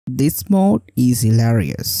This mode is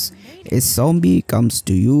hilarious. A zombie comes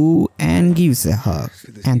to you and gives a hug.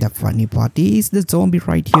 And the funny part is the zombie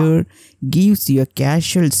right here gives you a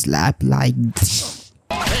casual slap like this.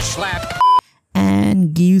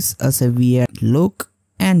 And gives us a weird look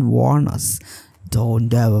and warns us,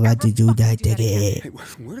 don't ever to do that again.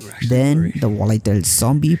 Then the volatile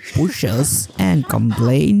zombie pushes and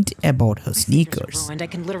complained about her sneakers. And I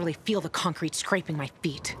can literally feel the concrete scraping my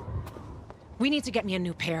feet. We need to get me a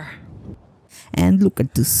new pair. And look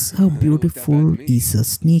at this, how beautiful is her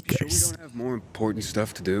sneakers. Sure we don't have more important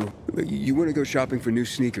stuff to do? You want to go shopping for new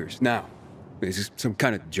sneakers now? Is this some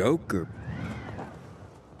kind of joke or?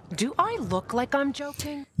 Do I look like I'm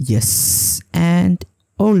joking? Yes, and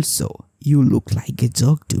also you look like a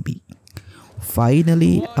joke to me.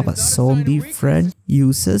 Finally, our zombie friend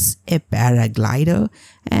uses a paraglider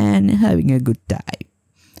and having a good time.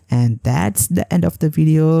 And that's the end of the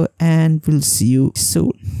video, and we'll see you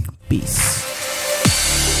soon. Peace.